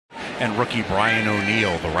and rookie Brian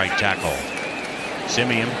O'Neill, the right tackle.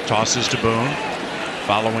 Simeon tosses to Boone.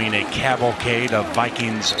 Following a cavalcade of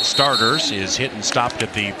Vikings starters, is hit and stopped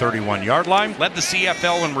at the 31-yard line. Led the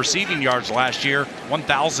CFL in receiving yards last year,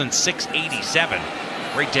 1,687.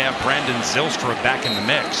 Great to have Brandon Zylstra back in the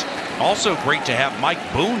mix. Also great to have Mike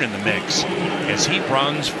Boone in the mix as he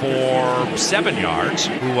runs for 7 yards,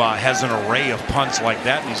 who has an array of punts like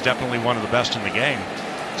that, and he's definitely one of the best in the game.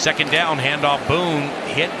 Second down, handoff Boone,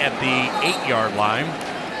 hit at the 8-yard line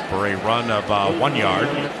for a run of 1 yard.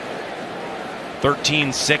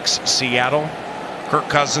 13-6 Seattle. Kirk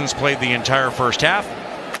Cousins played the entire first half.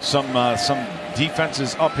 Some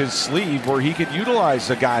defenses up his sleeve where he could utilize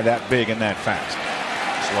a guy that big and that fast.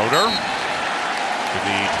 Sloter to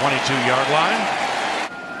the 22-yard line.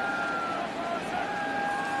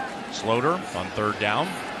 Sloter on third down.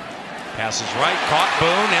 Passes right, caught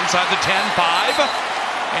Boone inside the 10-5.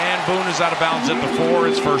 And Boone is out of bounds at the 4.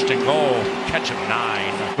 It's first and goal. Catch of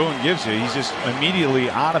 9. Boone gives you, he's just immediately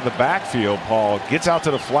out of the backfield, Paul. Gets out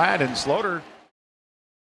to the flat, and Sloter